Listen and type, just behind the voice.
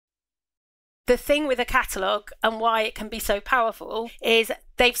The thing with a catalogue and why it can be so powerful is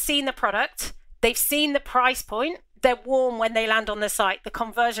they've seen the product, they've seen the price point, they're warm when they land on the site. The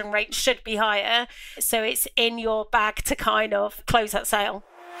conversion rate should be higher. So it's in your bag to kind of close that sale.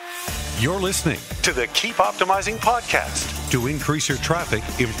 You're listening to the Keep Optimizing podcast to increase your traffic,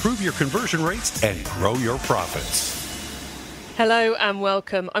 improve your conversion rates, and grow your profits. Hello and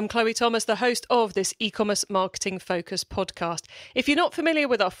welcome. I'm Chloe Thomas, the host of this e-commerce marketing focus podcast. If you're not familiar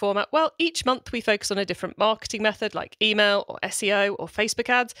with our format, well, each month we focus on a different marketing method like email or SEO or Facebook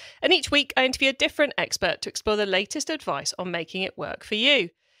ads. And each week I interview a different expert to explore the latest advice on making it work for you.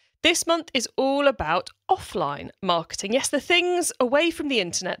 This month is all about offline marketing. Yes, the things away from the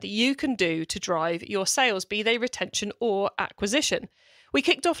internet that you can do to drive your sales, be they retention or acquisition. We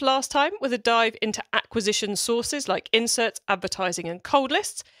kicked off last time with a dive into acquisition sources like inserts, advertising and cold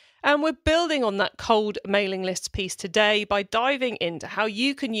lists. And we're building on that cold mailing lists piece today by diving into how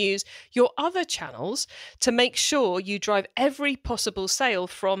you can use your other channels to make sure you drive every possible sale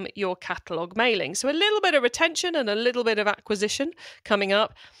from your catalogue mailing. So a little bit of retention and a little bit of acquisition coming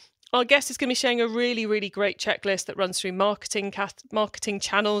up. Our guest is going to be sharing a really, really great checklist that runs through marketing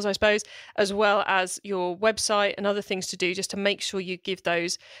channels, I suppose, as well as your website and other things to do just to make sure you give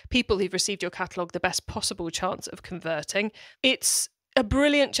those people who've received your catalogue the best possible chance of converting. It's a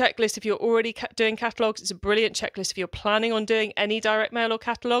brilliant checklist if you're already doing catalogues. It's a brilliant checklist if you're planning on doing any direct mail or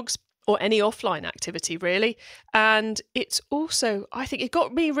catalogues or any offline activity, really. And it's also, I think it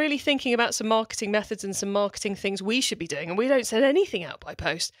got me really thinking about some marketing methods and some marketing things we should be doing. And we don't send anything out by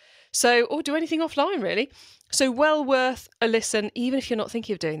post. So, or do anything offline, really. So well worth a listen, even if you're not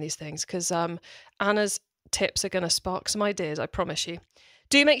thinking of doing these things, because Anna's tips are going to spark some ideas, I promise you.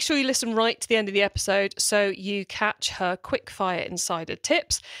 Do make sure you listen right to the end of the episode so you catch her quickfire insider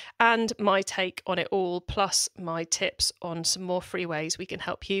tips and my take on it all, plus my tips on some more free ways we can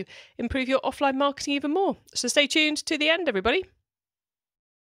help you improve your offline marketing even more. So stay tuned to the end, everybody.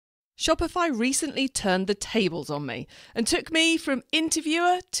 Shopify recently turned the tables on me and took me from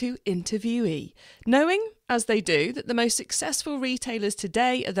interviewer to interviewee, knowing, as they do, that the most successful retailers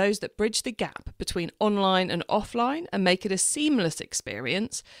today are those that bridge the gap between online and offline and make it a seamless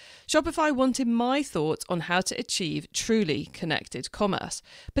experience. Shopify wanted my thoughts on how to achieve truly connected commerce,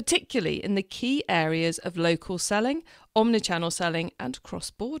 particularly in the key areas of local selling, omnichannel selling, and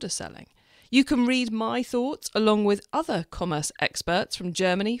cross-border selling. You can read my thoughts along with other commerce experts from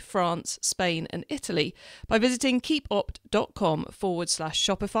Germany, France, Spain and Italy by visiting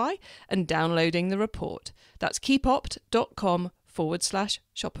keepopt.com/Shopify and downloading the report. That's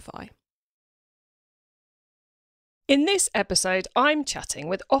keepopt.com/Shopify. In this episode, I'm chatting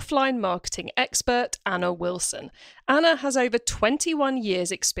with offline marketing expert Anna Wilson. Anna has over 21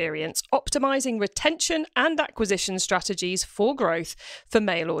 years' experience optimizing retention and acquisition strategies for growth for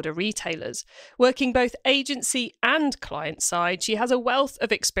mail order retailers. Working both agency and client side, she has a wealth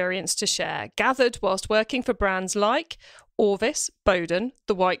of experience to share, gathered whilst working for brands like Orvis, Bowden,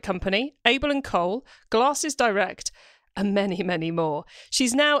 The White Company, Abel & Cole, Glasses Direct, and many, many more.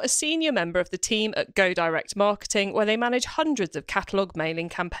 She's now a senior member of the team at Go Direct Marketing, where they manage hundreds of catalogue mailing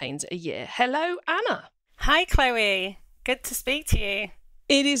campaigns a year. Hello, Anna. Hi, Chloe. Good to speak to you.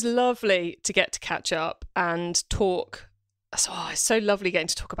 It is lovely to get to catch up and talk. Oh, it's so lovely getting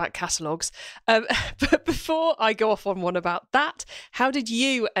to talk about catalogues. But before I go off on one about that, how did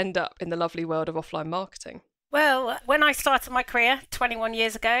you end up in the lovely world of offline marketing? Well, when I started my career 21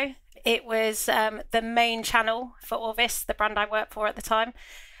 years ago, it was the main channel for Orvis, the brand I worked for at the time.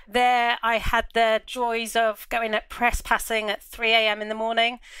 There I had the joys of going at press passing at 3 a.m. in the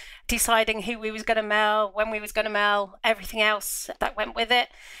morning, deciding who we was going to mail, when we was going to mail, everything else that went with it.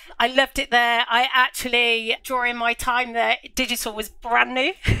 I loved it there. I actually, during my time there, digital was brand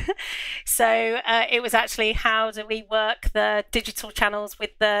new. So it was actually, how do we work the digital channels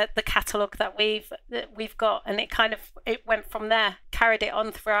with the catalogue that we've got? And it went from there, carried it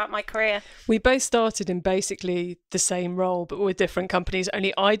on throughout my career. We both started in basically the same role, but with different companies,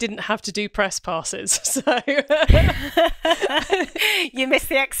 only I didn't have to do press passes. So you missed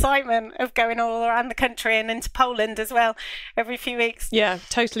the excitement of going all around the country and into Poland as well every few weeks. Yeah,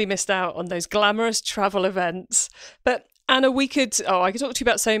 totally missed out on those glamorous travel events. But Anna, I could talk to you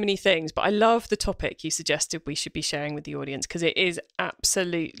about so many things, but I love the topic you suggested we should be sharing with the audience because it is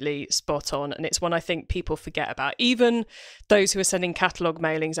absolutely spot on. And it's one I think people forget about. Even those who are sending catalogue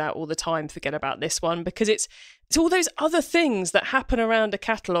mailings out all the time forget about this one because it's It's all those other things that happen around a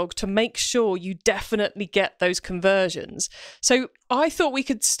catalogue to make sure you definitely get those conversions. So I thought we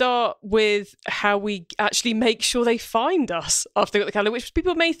could start with how we actually make sure they find us after they've got the catalogue, which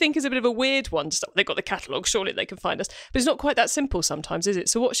people may think is a bit of a weird one to start. They've got the catalogue, surely they can find us. But it's not quite that simple sometimes, is it?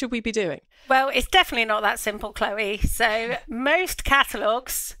 So what should we be doing? Well, it's definitely not that simple, Chloe. So most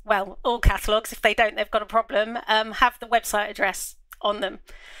catalogues, well, all catalogues, if they don't, they've got a problem, have the website address on them.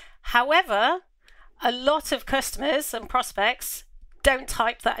 However, a lot of customers and prospects don't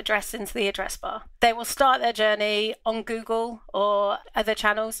type that address into the address bar. They will start their journey on Google or other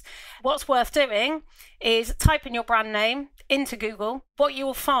channels. What's worth doing is type in your brand name into Google. What you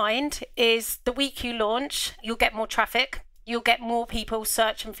will find is the week you launch, you'll get more traffic. You'll get more people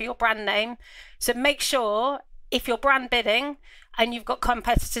searching for your brand name. So make sure if you're brand bidding and you've got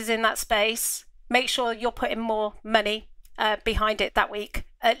competitors in that space, make sure you're putting more money behind it that week.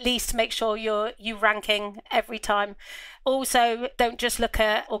 At least make sure you're ranking every time. Also, don't just look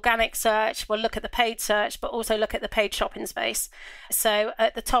at organic search, well, look at the paid search, but also look at the paid shopping space. So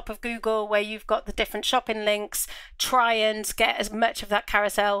at the top of Google, where you've got the different shopping links, try and get as much of that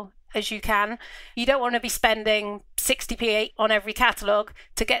carousel as you can. You don't want to be spending 60p on every catalogue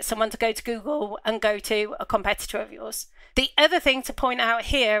to get someone to go to Google and go to a competitor of yours. The other thing to point out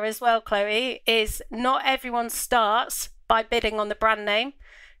here as well, Chloe, is not everyone starts by bidding on the brand name.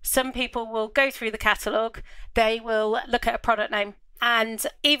 Some people will go through the catalogue, they will look at a product name. And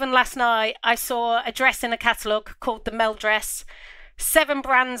even last night, I saw a dress in a catalogue called the Mel dress. 7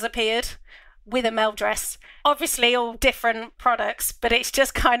 brands appeared with a Mel dress. Obviously all different products, but it's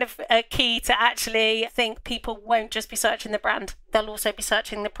just kind of a key to actually think people won't just be searching the brand. They'll also be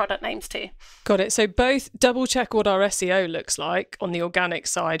searching the product names too. Got it. So both double check what our SEO looks like on the organic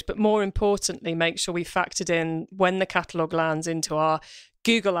side, but more importantly, make sure we factored in when the catalogue lands into our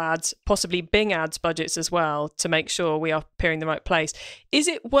Google ads, possibly Bing ads budgets as well, to make sure we are appearing in the right place. Is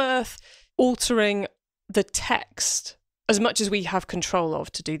it worth altering the text as much as we have control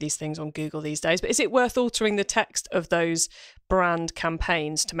of to do these things on Google these days? But is it worth altering the text of those brand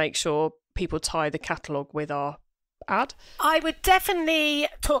campaigns to make sure people tie the catalogue with our ad? I would definitely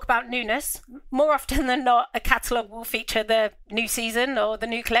talk about newness. More often than not, a catalogue will feature the new season or the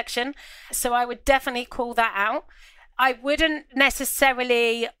new collection. So I would definitely call that out. I wouldn't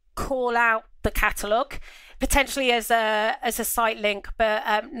necessarily call out the catalogue, potentially as a site link,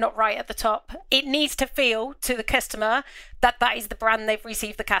 but not right at the top. It needs to feel to the customer that that is the brand they've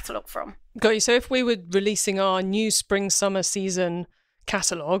received the catalogue from. Got you. So if we were releasing our new spring summer season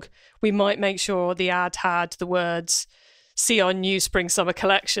catalogue, we might make sure the ad had the words "see our new spring summer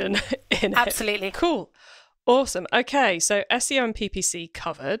collection" in it. Absolutely. Cool. Awesome. Okay, so SEO and PPC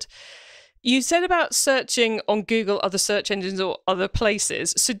covered. You said about searching on Google, other search engines or other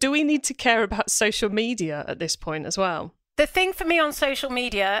places. So do we need to care about social media at this point as well? The thing for me on social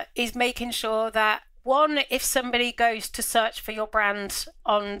media is making sure that, one, if somebody goes to search for your brand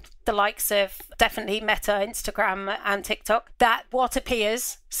on the likes of definitely Meta, Instagram and TikTok, that what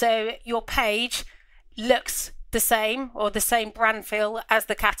appears, so your page looks the same or the same brand feel as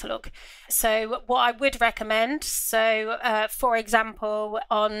the catalogue. So what I would recommend, for example,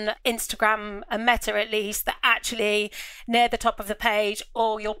 on Instagram and Meta at least, that actually near the top of the page,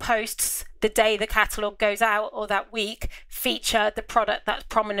 all your posts the day the catalogue goes out or that week feature the product that's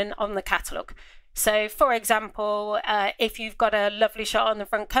prominent on the catalogue. So, for example, if you've got a lovely shot on the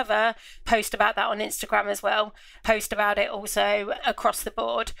front cover, post about that on Instagram as well. Post about it also across the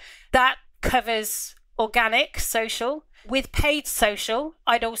board. That covers organic social. With paid social,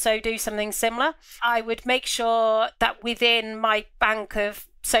 I'd also do something similar. I would make sure that within my bank of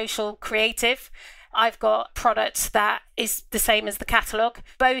social creative, I've got products that is the same as the catalogue,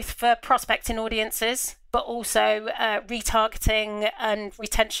 both for prospecting audiences, but also retargeting and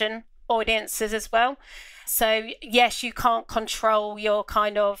retention audiences as well. So yes, you can't control your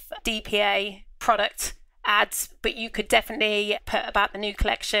kind of DPA product ads, but you could definitely put about the new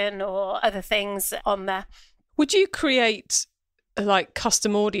collection or other things on there. Would you create like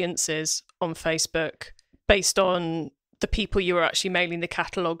custom audiences on Facebook based on the people you were actually mailing the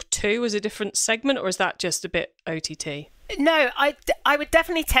catalogue to as a different segment, or is that just a bit OTT? No, I would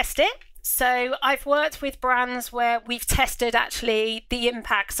definitely test it. So I've worked with brands where we've tested actually the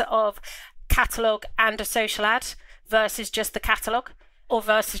impacts of catalogue and a social ad versus just the catalogue, or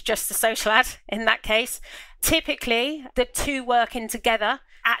versus just the social ad in that case. Typically, the two working together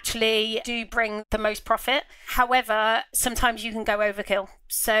actually do bring the most profit. However, sometimes you can go overkill.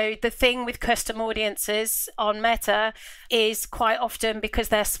 So the thing with custom audiences on Meta is quite often, because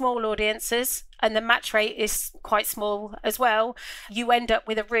they're small audiences, and the match rate is quite small as well, you end up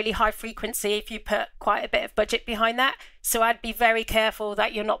with a really high frequency if you put quite a bit of budget behind that. So I'd be very careful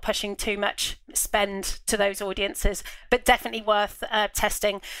that you're not pushing too much spend to those audiences, but definitely worth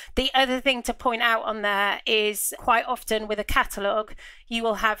testing. The other thing to point out on there is quite often with a catalogue, you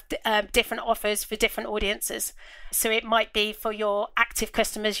will have different offers for different audiences. So it might be for your active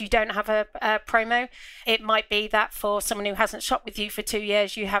customers, you don't have a promo. It might be that for someone who hasn't shopped with you for 2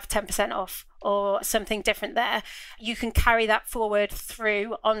 years, you have 10% off or something different there. You can carry that forward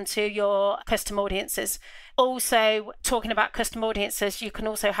through onto your custom audiences. Also, talking about custom audiences, you can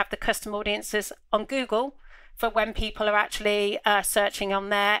also have the custom audiences on Google for when people are actually searching on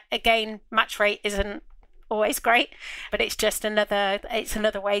there. Again, match rate isn't always great, but it's just another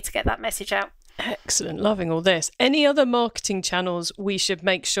way to get that message out. Excellent. Loving all this. Any other marketing channels we should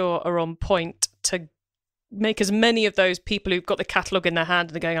make sure are on point to make as many of those people who've got the catalogue in their hand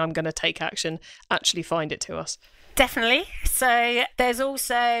and they're going, I'm going to take action, actually find it to us? Definitely. So there's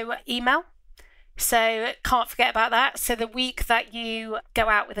also email. So can't forget about that. So the week that you go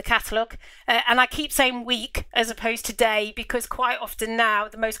out with a catalogue, and I keep saying week as opposed to day, because quite often now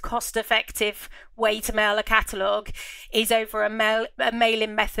the most cost effective way to mail a catalogue is over a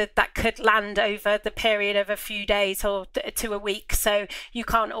mailing method that could land over the period of a few days or to a week. So you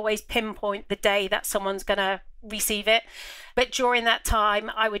can't always pinpoint the day that someone's going to receive it. But during that time,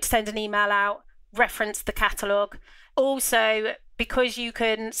 I would send an email out, reference the catalogue. Also, because you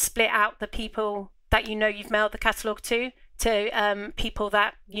can split out the people that you know you've mailed the catalogue to people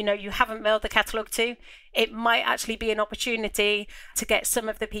that you know you haven't mailed the catalogue to, it might actually be an opportunity to get some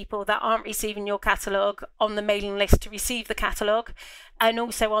of the people that aren't receiving your catalogue on the mailing list to receive the catalogue. And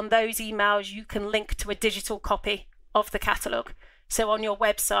also on those emails, you can link to a digital copy of the catalogue. So on your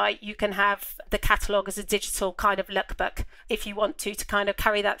website, you can have the catalogue as a digital kind of lookbook if you want to kind of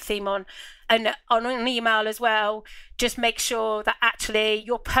carry that theme on. And on an email as well, just make sure that actually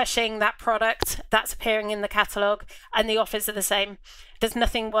you're pushing that product that's appearing in the catalogue and the offers are the same. There's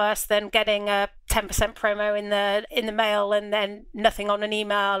nothing worse than getting a 10% promo in the mail and then nothing on an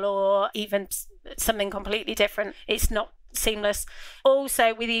email or even something completely different. It's not seamless.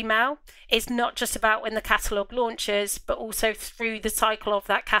 Also with email, it's not just about when the catalogue launches, but also through the cycle of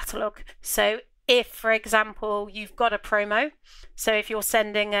that catalogue. So if, for example, you've got a promo, so if you're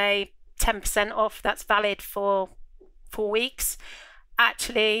sending a 10% off that's valid for 4 weeks,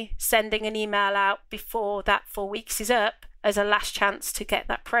 actually sending an email out before that 4 weeks is up as a last chance to get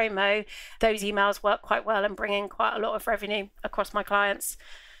that promo, those emails work quite well and bring in quite a lot of revenue across my clients.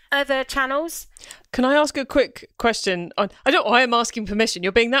 Other channels. Can I ask a quick question? I don't know why I'm asking permission.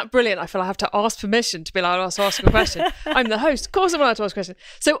 You're being that brilliant. I feel I have to ask permission to be allowed to ask a question. I'm the host. Of course I'm allowed to ask a question.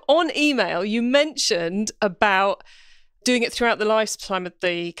 So on email, you mentioned about doing it throughout the lifetime of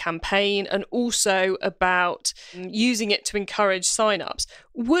the campaign and also about using it to encourage sign-ups.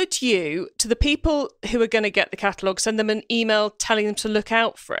 Would you, to the people who are going to get the catalogue, send them an email telling them to look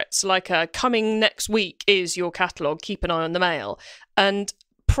out for it? So like coming next week is your catalogue, keep an eye on the mail. And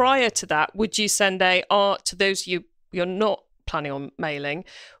prior to that, would you send to those you're not planning on mailing,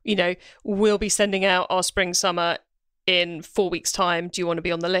 we'll be sending out our spring summer in 4 weeks' time. Do you want to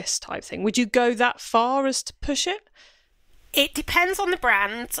be on the list type thing? Would you go that far as to push it? It depends on the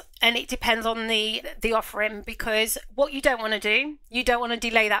brand and it depends on the offering, because what you don't want to do, you don't want to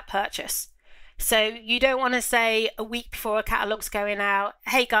delay that purchase. So you don't want to say a week before a catalogue's going out,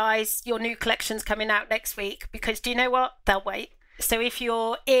 hey guys, your new collection's coming out next week, because do you know what? They'll wait. So if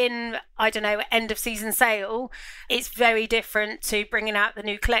you're in, end of season sale, it's very different to bringing out the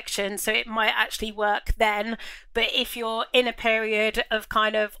new collection. So it might actually work then. But if you're in a period of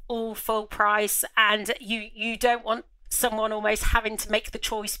kind of all full price and you don't want someone almost having to make the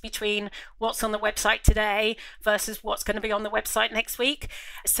choice between what's on the website today versus what's going to be on the website next week.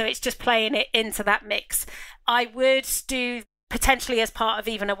 So it's just playing it into that mix. I would do potentially as part of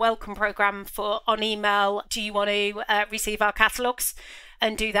even a welcome program on email, do you want to receive our catalogues?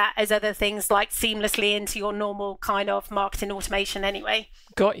 And do that as other things like seamlessly into your normal kind of marketing automation anyway.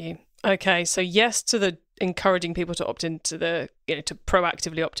 Got you. Okay, so yes to the encouraging people to opt into to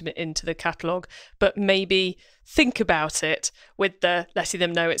proactively opt into the catalogue, but maybe think about it with the letting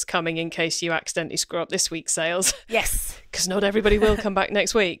them know it's coming in case you accidentally screw up this week's sales. Yes. Because not everybody will come back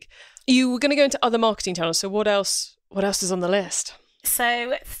next week. You were going to go into other marketing channels, so what else is on the list?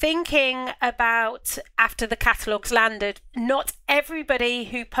 So thinking about after the catalogue's landed, not everybody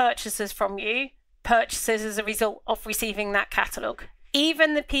who purchases from you purchases as a result of receiving that catalogue.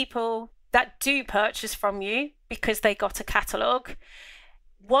 Even the people that do purchase from you because they got a catalogue,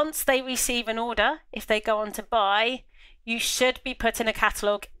 once they receive an order, if they go on to buy, you should be putting a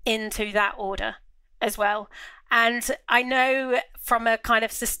catalogue into that order as well. And I know from a kind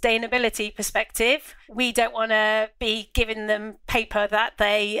of sustainability perspective, we don't want to be giving them paper that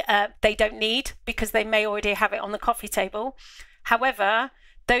they don't need because they may already have it on the coffee table. However,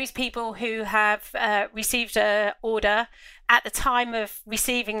 those people who have received an order at the time of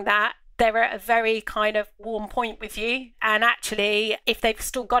receiving that, they're at a very kind of warm point with you. And actually, if they've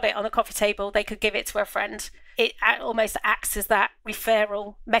still got it on the coffee table, they could give it to a friend. It almost acts as that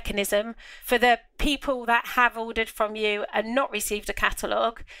referral mechanism. For the people that have ordered from you and not received a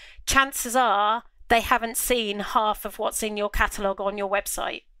catalogue, chances are they haven't seen half of what's in your catalogue on your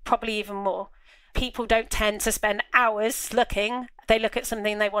website, probably even more. People don't tend to spend hours looking. They look at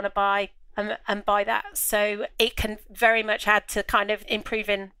something they want to buy and buy that. So it can very much add to kind of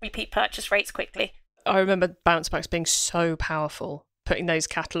improving repeat purchase rates quickly. I remember bounce backs being so powerful, putting those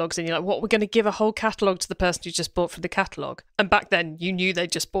catalogues in. You're like, what, we're going to give a whole catalogue to the person who just bought from the catalogue? And back then you knew they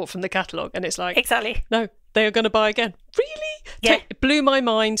just bought from the catalogue, and it's like, exactly, no, they are going to buy again. Really? Yeah. It blew my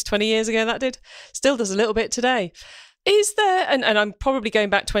mind 20 years ago, that did. Still does a little bit today. Is there, and I'm probably going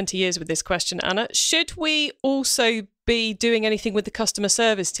back 20 years with this question, Anna, should we also be doing anything with the customer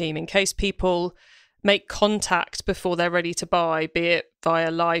service team in case people make contact before they're ready to buy, be it via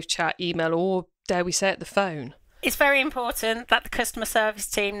live chat, email, or dare we say it, the phone? It's very important that the customer service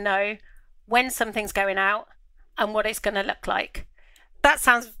team know when something's going out and what it's going to look like. That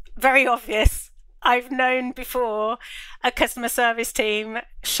sounds very obvious. I've known before a customer service team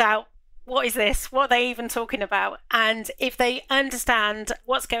shout, what is this? What are they even talking about? And if they understand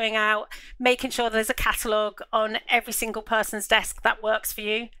what's going out, making sure there's a catalogue on every single person's desk that works for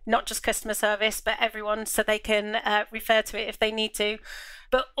you, not just customer service, but everyone, so they can refer to it if they need to.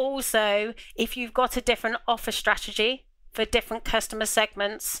 But also, if you've got a different offer strategy for different customer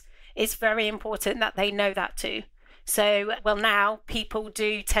segments, it's very important that they know that too. So, well, now people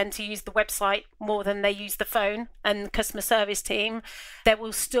do tend to use the website more than they use the phone and the customer service team. There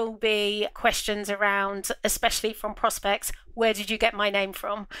will still be questions around, especially from prospects, where did you get my name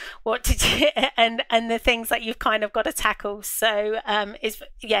from? What did you, and the things that you've kind of got to tackle. So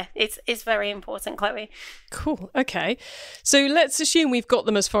it's very important, Chloe. Cool. Okay. So let's assume we've got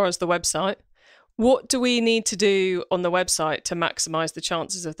them as far as the website. What do we need to do on the website to maximize the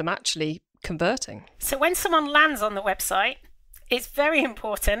chances of them actually converting? So when someone lands on the website, it's very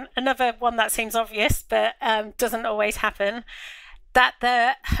important, another one that seems obvious but doesn't always happen, that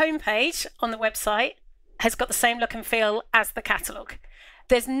the homepage on the website has got the same look and feel as the catalogue.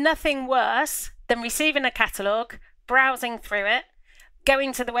 There's nothing worse than receiving a catalogue, browsing through it,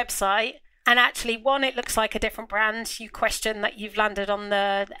 going to the website, and actually, one, it looks like a different brand. You question that you've landed on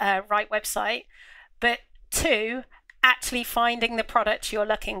the right website. But two, actually finding the product you're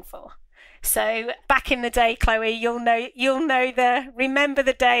looking for. So back in the day, Chloe, remember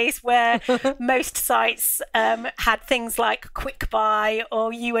the days where most sites had things like quick buy,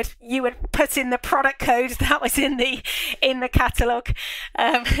 or you would put in the product code that was in the catalogue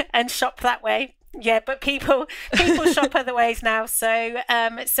and shop that way. Yeah, but people shop other ways now. So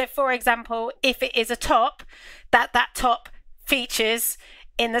for example, if it is a top, that top features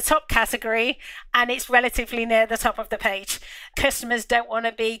in the top category and it's relatively near the top of the page. Customers don't want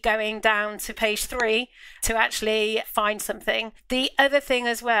to be going down to page 3 to actually find something. The other thing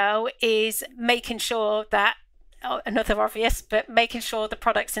as well is making sure that, another obvious, but making sure the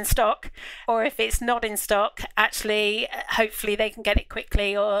product's in stock, or if it's not in stock, actually hopefully they can get it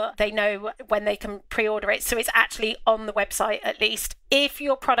quickly, or they know when they can pre-order it, so it's actually on the website at least. If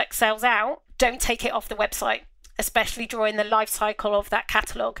your product sells out, don't take it off the website, especially during the life cycle of that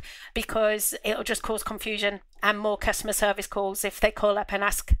catalogue, because it'll just cause confusion and more customer service calls if they call up and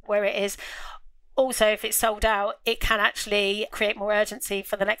ask where it is. Also, if it's sold out, it can actually create more urgency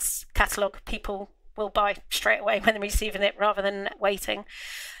for the next catalogue. People will buy straight away when they're receiving it rather than waiting.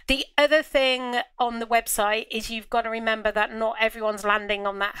 The other thing on the website is you've got to remember that not everyone's landing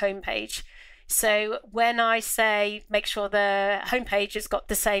on that homepage. So when I say make sure the homepage has got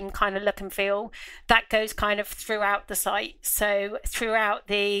the same kind of look and feel, that goes kind of throughout the site. So throughout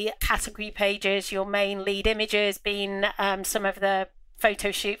the category pages, your main lead images being some of the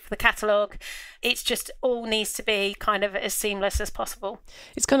photo shoot for the catalogue, it's just all needs to be kind of as seamless as possible.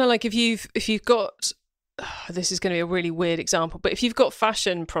 It's kind of like if you've got, this is going to be a really weird example, but if you've got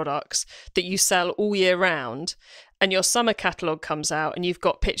fashion products that you sell all year round, and your summer catalogue comes out and you've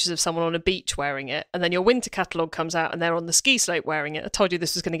got pictures of someone on a beach wearing it, and then your winter catalogue comes out and they're on the ski slope wearing it, I told you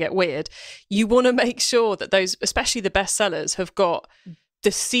this was going to get weird. You want to make sure that those, especially the best sellers, have got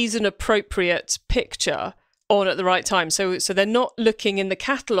the season appropriate picture on at the right time. So they're not looking in the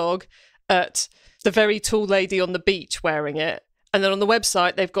catalogue at the very tall lady on the beach wearing it. And then on the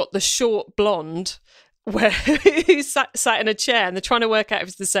website, they've got the short blonde who's sat in a chair, and they're trying to work out if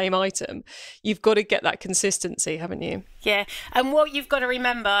it's the same item. You've got to get that consistency, haven't you? Yeah. And what you've got to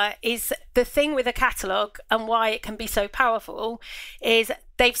remember is the thing with a catalogue and why it can be so powerful is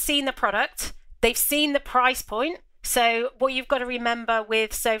they've seen the product, they've seen the price point. So what you've got to remember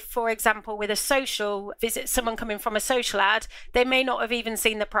for example, with a social visit, someone coming from a social ad, they may not have even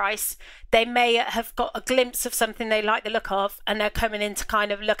seen the price. They may have got a glimpse of something they like the look of, and they're coming in to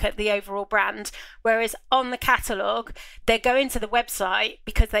kind of look at the overall brand. Whereas on the catalogue, they're going to the website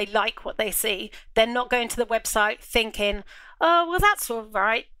because they like what they see. They're not going to the website thinking, oh, well, that's all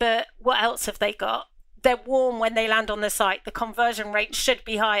right, but what else have they got? They're warm when they land on the site. The conversion rate should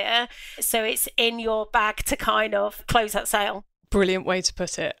be higher. So it's in your bag to kind of close that sale. Brilliant way to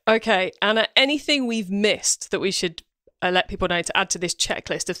put it. Okay, Anna, anything we've missed that we should let people know to add to this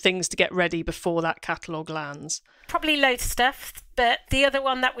checklist of things to get ready before that catalogue lands? Probably loads of stuff. But the other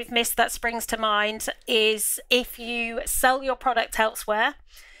one that we've missed that springs to mind is if you sell your product elsewhere.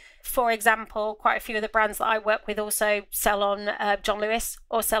 For example, quite a few of the brands that I work with also sell on John Lewis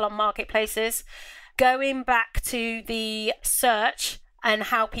or sell on marketplaces. Going back to the search and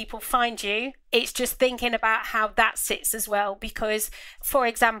how people find you, it's just thinking about how that sits as well. Because, for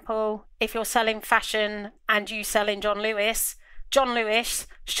example, if you're selling fashion and you sell in John Lewis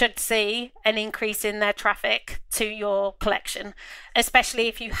should see an increase in their traffic to your collection, especially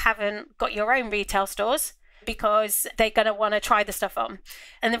if you haven't got your own retail stores, because they're going to want to try the stuff on.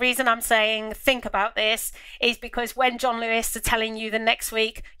 And the reason I'm saying think about this is because when John Lewis are telling you the next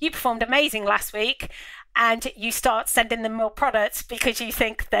week, you performed amazing last week, and you start sending them more products because you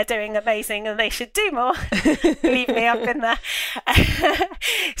think they're doing amazing and they should do more. Believe me, I've been there.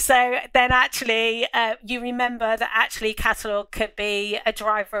 So then actually you remember that actually Catalogue could be a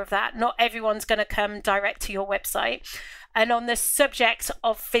driver of that. Not everyone's going to come direct to your website. And on the subject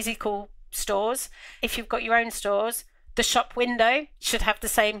of physical stores, if you've got your own stores, the shop window should have the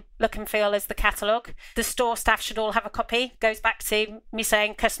same look and feel as the catalogue. The store staff should all have a copy. Goes back to me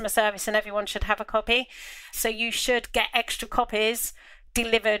saying customer service, and everyone should have a copy. So you should get extra copies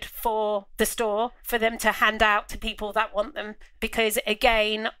delivered for the store for them to hand out to people that want them. Because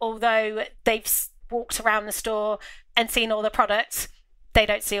again, although they've walked around the store and seen all the products, they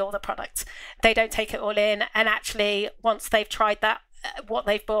don't see all the products. They don't take it all in. And actually, once they've tried that, what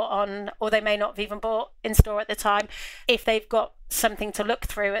they've bought on, or they may not have even bought in store at the time, if they've got something to look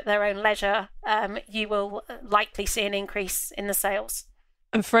through at their own leisure, you will likely see an increase in the sales.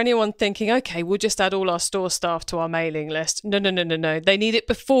 And for anyone thinking, okay, we'll just add all our store staff to our mailing list. No. They need it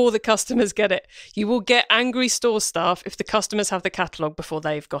before the customers get it. You will get angry store staff if the customers have the catalogue before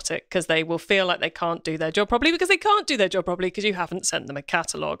they've got it, because they will feel like they can't do their job properly because you haven't sent them a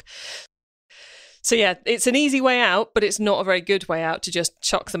catalogue. So yeah, it's an easy way out, but it's not a very good way out to just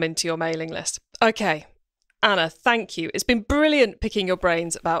chuck them into your mailing list. Okay, Anna, thank you. It's been brilliant picking your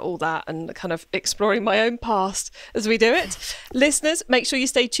brains about all that and kind of exploring my own past as we do it. Listeners, make sure you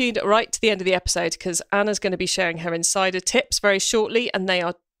stay tuned right to the end of the episode, because Anna's going to be sharing her insider tips very shortly, and they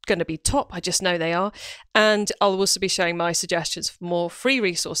are going to be top. I just know they are. And I'll also be sharing my suggestions for more free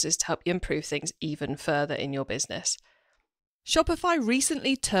resources to help you improve things even further in your business. Shopify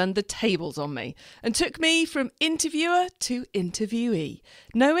recently turned the tables on me and took me from interviewer to interviewee,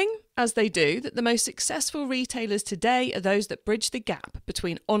 knowing, as they do, that the most successful retailers today are those that bridge the gap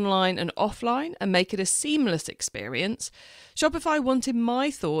between online and offline and make it a seamless experience. Shopify wanted my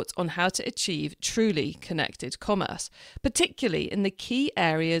thoughts on how to achieve truly connected commerce, particularly in the key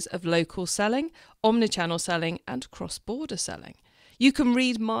areas of local selling, omnichannel selling, and cross-border selling. You can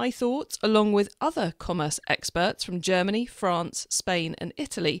read my thoughts along with other commerce experts from Germany, France, Spain and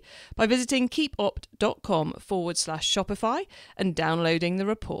Italy by visiting keepopt.com/Shopify and downloading the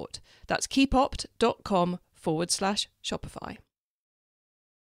report. That's keepopt.com/Shopify.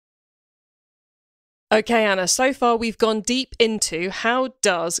 Okay, Anna, so far we've gone deep into how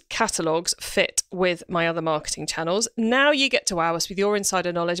does catalogues fit with my other marketing channels. Now you get to wow us with your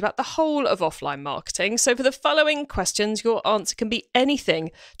insider knowledge about the whole of offline marketing. So for the following questions, your answer can be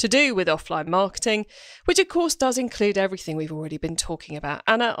anything to do with offline marketing, which of course does include everything we've already been talking about.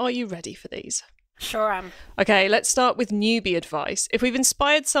 Anna, are you ready for these? Sure am. Okay, let's start with newbie advice. If we've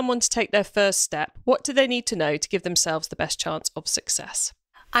inspired someone to take their first step, what do they need to know to give themselves the best chance of success?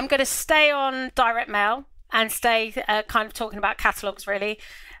 I'm going to stay on direct mail and stay kind of talking about catalogues, really.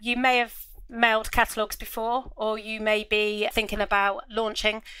 You may have mailed catalogues before, or you may be thinking about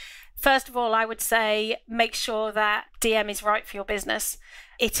launching. First of all, I would say make sure that DM is right for your business.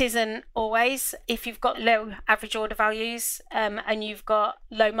 it isn't always. If you've got low average order values and you've got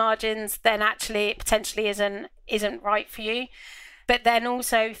low margins, then actually it potentially isn't right for you. But then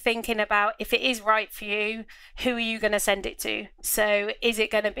also thinking about, if it is right for you, who are you going to send it to? So is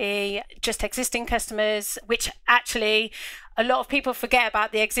it going to be just existing customers, which actually a lot of people forget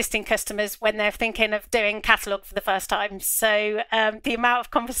about the existing customers when they're thinking of doing Catalogue for the first time. So the amount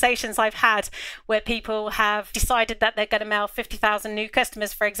of conversations I've had where people have decided that they're going to mail 50,000 new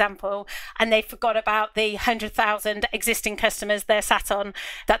customers, for example, and they forgot about the 100,000 existing customers they're sat on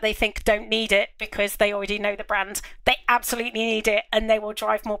that they think don't need it because they already know the brand. They absolutely need it, and they will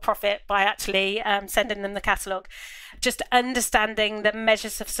drive more profit by actually sending them the Catalogue. Just understanding the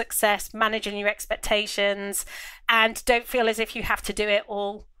measures of success, managing your expectations, and don't feel as if you have to do it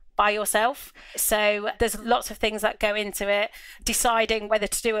all by yourself. So there's lots of things that go into it. Deciding whether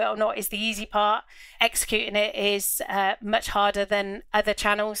to do it or not is the easy part. Executing it is much harder than other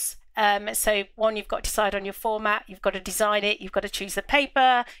channels. So one, you've got to decide on your format, you've got to design it, you've got to choose the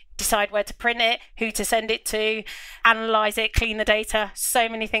paper, decide where to print it, who to send it to, analyze it, clean the data, so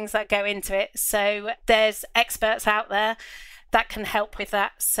many things that go into it. So there's experts out there that can help with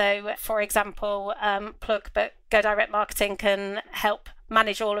that. So for example, Plug, but Go Direct Marketing can help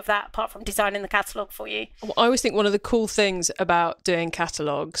manage all of that apart from designing the catalogue for you. I always think one of the cool things about doing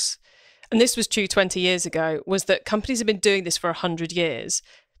catalogues, and this was true 20 years ago, was that companies have been doing this for 100 years.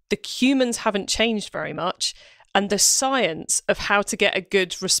 The humans haven't changed very much, and the science of how to get a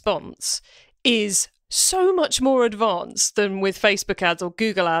good response is so much more advanced than with Facebook ads or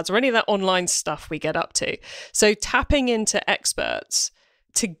Google ads or any of that online stuff we get up to. So tapping into experts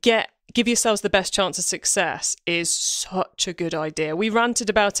to give yourselves the best chance of success is such a good idea. We ranted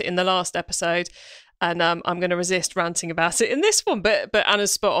about it in the last episode, and I'm going to resist ranting about it in this one, but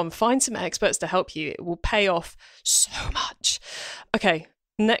Anna's spot on. Find some experts to help you. It will pay off so much. Okay.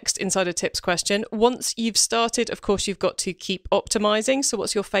 Next insider tips question. Once you've started, of course, you've got to keep optimizing. So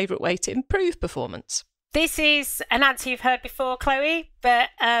what's your favorite way to improve performance? This is an answer you've heard before, Chloe, but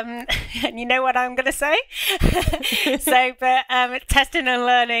and you know what I'm going to say. Testing and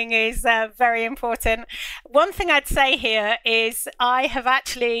learning is very important. One thing I'd say here is I have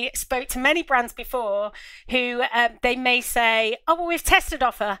actually spoke to many brands before who they may say, oh, well, we've tested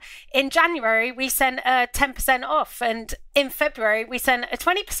offer. In January, we sent a 10% off, and in February, we sent a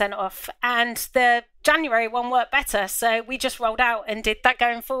 20% off, and the January one worked better, so we just rolled out and did that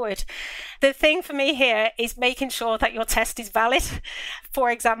going forward. The thing for me here is making sure that your test is valid. For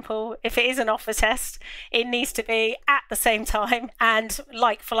example, if it is an offer test, it needs to be at the same time and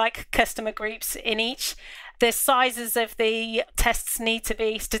like for like customer groups in each. The sizes of the tests need to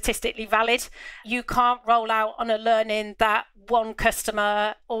be statistically valid. You can't roll out on a learning that one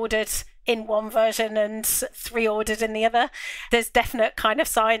customer ordered in one version and 3 ordered in the other. There's definite kind of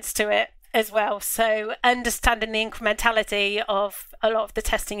science to it as well. So understanding the incrementality of a lot of the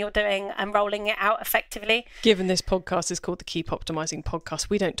testing you're doing and rolling it out effectively. Given this podcast is called the Keep Optimizing Podcast,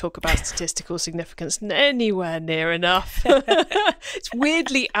 we don't talk about statistical significance anywhere near enough. It's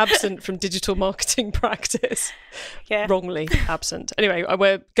weirdly absent from digital marketing practice. Yeah. Wrongly absent. Anyway,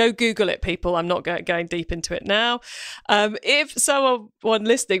 go Google it, people. I'm not going deep into it now. If someone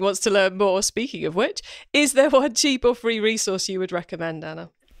listening wants to learn more, speaking of which, is there one cheap or free resource you would recommend, Anna?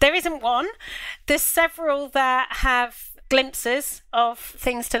 There isn't one. There's several that have glimpses of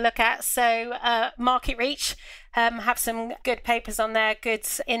things to look at. So Market Reach have some good papers on there, good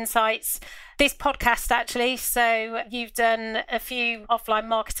insights. This podcast, actually, so you've done a few offline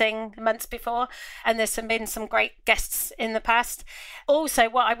marketing months before, and there's been some great guests in the past. Also,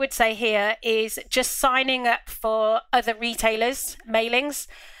 what I would say here is just signing up for other retailers' mailings.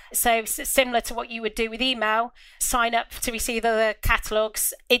 So similar to what you would do with email, sign up to receive other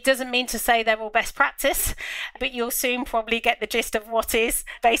catalogues. It doesn't mean to say they're all best practice, but you'll soon probably get the gist of what is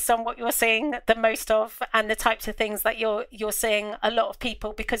based on what you're seeing the most of and the types of things that you're seeing. A lot of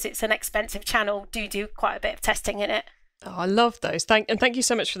people, because it's an expensive channel, do quite a bit of testing in it. Oh, I love those. Thank you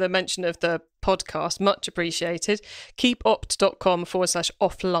so much for the mention of the podcast. Much appreciated.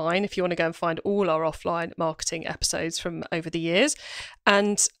 Keepopt.com/offline if you want to go and find all our offline marketing episodes from over the years.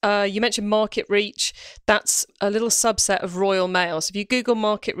 And you mentioned Market Reach. That's a little subset of Royal Mail. So if you Google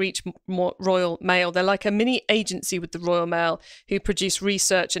Market Reach Royal Mail, they're like a mini agency with the Royal Mail who produce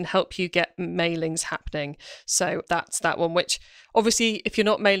research and help you get mailings happening. So that's that one, which obviously if you're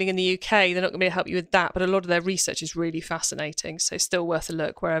not mailing in the UK, they're not going to be able to help you with that. But a lot of their research is really fascinating. So still worth a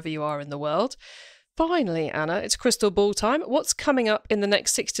look wherever you are in the world. Finally, Anna, it's crystal ball time. What's coming up in the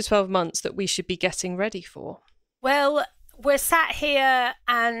next 6 to 12 months that we should be getting ready for? Well, we're sat here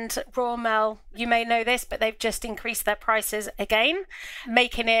and Royal Mail, you may know this, but they've just increased their prices again,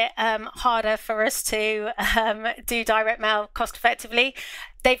 making it harder for us to do direct mail cost effectively.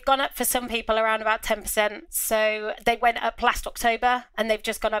 They've gone up for some people around about 10%. So they went up last October and they've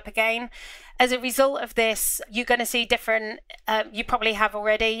just gone up again. As a result of this, you're going to see different, you probably have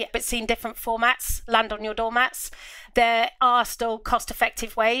already, but seen different formats land on your doormats. There are still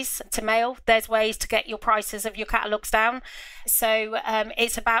cost-effective ways to mail. There's ways to get your prices of your catalogues down. So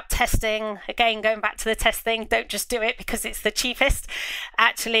it's about testing. Again, going back to the test thing, don't just do it because it's the cheapest.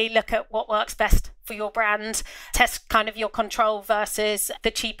 Actually look at what works best for your brand. Test kind of your control versus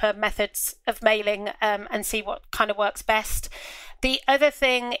the cheaper methods of mailing and see what kind of works best. The other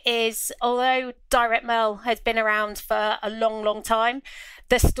thing is, although direct mail has been around for a long, long time,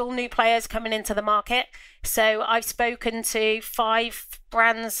 there's still new players coming into the market. So I've spoken to 5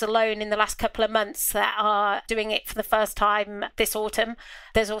 brands alone in the last couple of months that are doing it for the first time this autumn.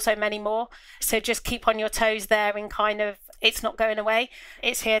 There's also many more. So just keep on your toes there and kind of, it's not going away.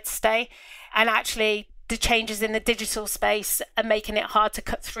 It's here to stay. And actually, the changes in the digital space are making it hard to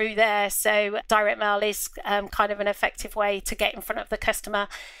cut through there. So direct mail is kind of an effective way to get in front of the customer.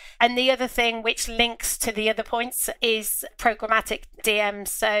 And the other thing which links to the other points is programmatic DM.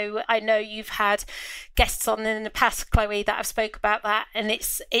 So I know you've had guests on in the past, Chloe, that have spoke about that. And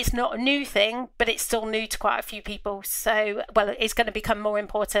it's not a new thing, but it's still new to quite a few people. So, well, it's going to become more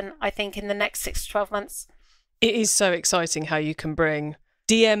important, I think, in the next 6 to 12 months. It is so exciting how you can bring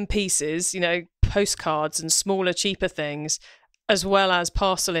DM pieces, postcards and smaller, cheaper things, as well as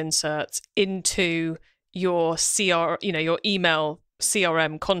parcel inserts into your your email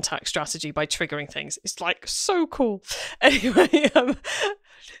CRM contact strategy by triggering things. It's like so cool. Anyway,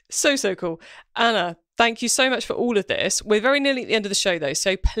 so cool. Anna, thank you so much for all of this. We're very nearly at the end of the show though,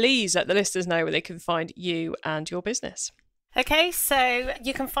 so please let the listeners know where they can find you and your business. Okay, so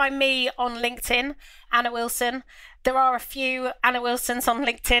you can find me on LinkedIn, Anna Wilson. There are a few Anna Wilsons on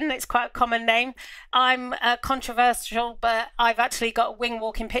LinkedIn. It's quite a common name. I'm controversial, but I've actually got a wing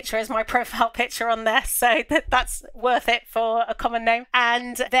walking picture as my profile picture on there. So that's worth it for a common name.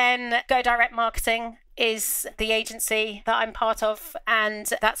 And then Go Direct Marketing is the agency that I'm part of,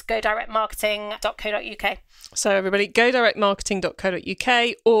 and that's godirectmarketing.co.uk. So everybody,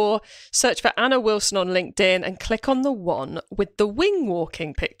 godirectmarketing.co.uk or search for Anna Wilson on LinkedIn and click on the one with the wing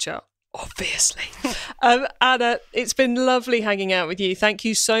walking picture, obviously. Anna, it's been lovely hanging out with you. Thank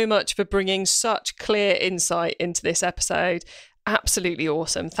you so much for bringing such clear insight into this episode. Absolutely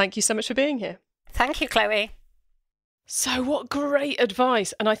awesome. Thank you so much for being here. Thank you, Chloe. So what great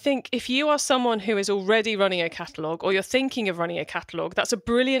advice. And I think if you are someone who is already running a catalogue or you're thinking of running a catalogue, that's a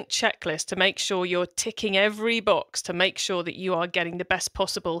brilliant checklist to make sure you're ticking every box to make sure that you are getting the best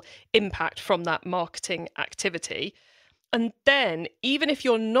possible impact from that marketing activity. And then even if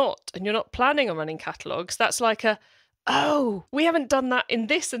you're not planning on running catalogues, that's like we haven't done that in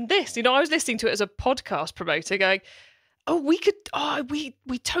this and this. I was listening to it as a podcast promoter going, we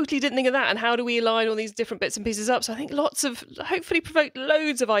totally didn't think of that. And how do we align all these different bits and pieces up? So I think hopefully provoke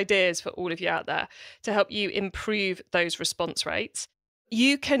loads of ideas for all of you out there to help you improve those response rates.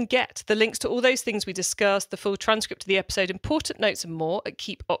 You can get the links to all those things we discussed, the full transcript of the episode, important notes and more at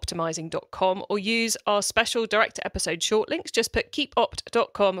keepoptimizing.com, or use our special direct to episode short links. Just put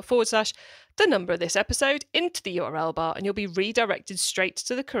keepopt.com/the number of this episode into the URL bar and you'll be redirected straight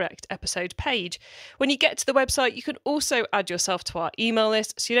to the correct episode page. When you get to the website, you can also add yourself to our email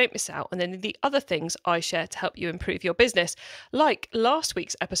list so you don't miss out on any of the other things I share to help you improve your business, like last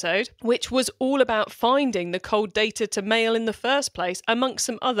week's episode, which was all about finding the cold data to mail in the first place, amongst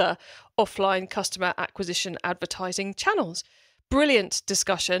some other offline customer acquisition advertising channels. Brilliant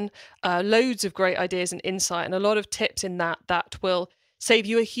discussion, loads of great ideas and insight, and a lot of tips in that will save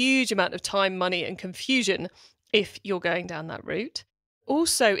you a huge amount of time, money, and confusion if you're going down that route.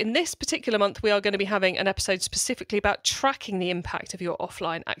 Also, in this particular month, we are going to be having an episode specifically about tracking the impact of your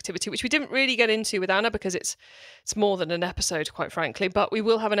offline activity, which we didn't really get into with Anna because it's more than an episode, quite frankly, but we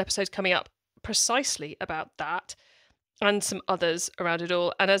will have an episode coming up precisely about that and some others around it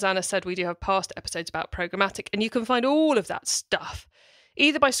all. And as Anna said, we do have past episodes about programmatic, and you can find all of that stuff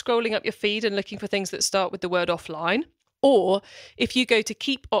either by scrolling up your feed and looking for things that start with the word offline, or if you go to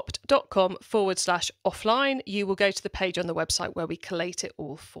keepopt.com/offline, you will go to the page on the website where we collate it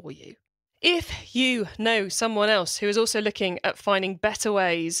all for you. If you know someone else who is also looking at finding better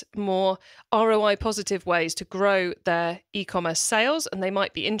ways, more ROI positive ways to grow their e-commerce sales, and they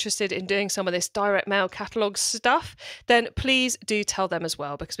might be interested in doing some of this direct mail catalogue stuff, then please do tell them as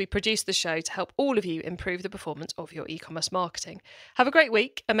well, because we produce the show to help all of you improve the performance of your e-commerce marketing. Have a great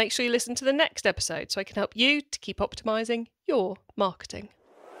week, and make sure you listen to the next episode so I can help you to keep optimising your marketing.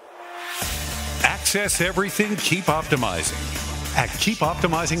 Access everything Keep Optimizing at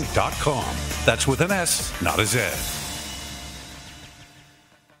keepoptimizing.com. That's with an S, not a Z.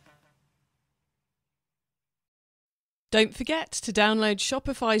 Don't forget to download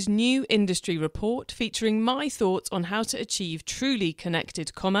Shopify's new industry report featuring my thoughts on how to achieve truly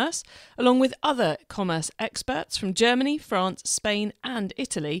connected commerce, along with other commerce experts from Germany, France, Spain, and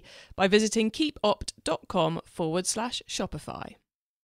Italy by visiting keepopt.com/Shopify.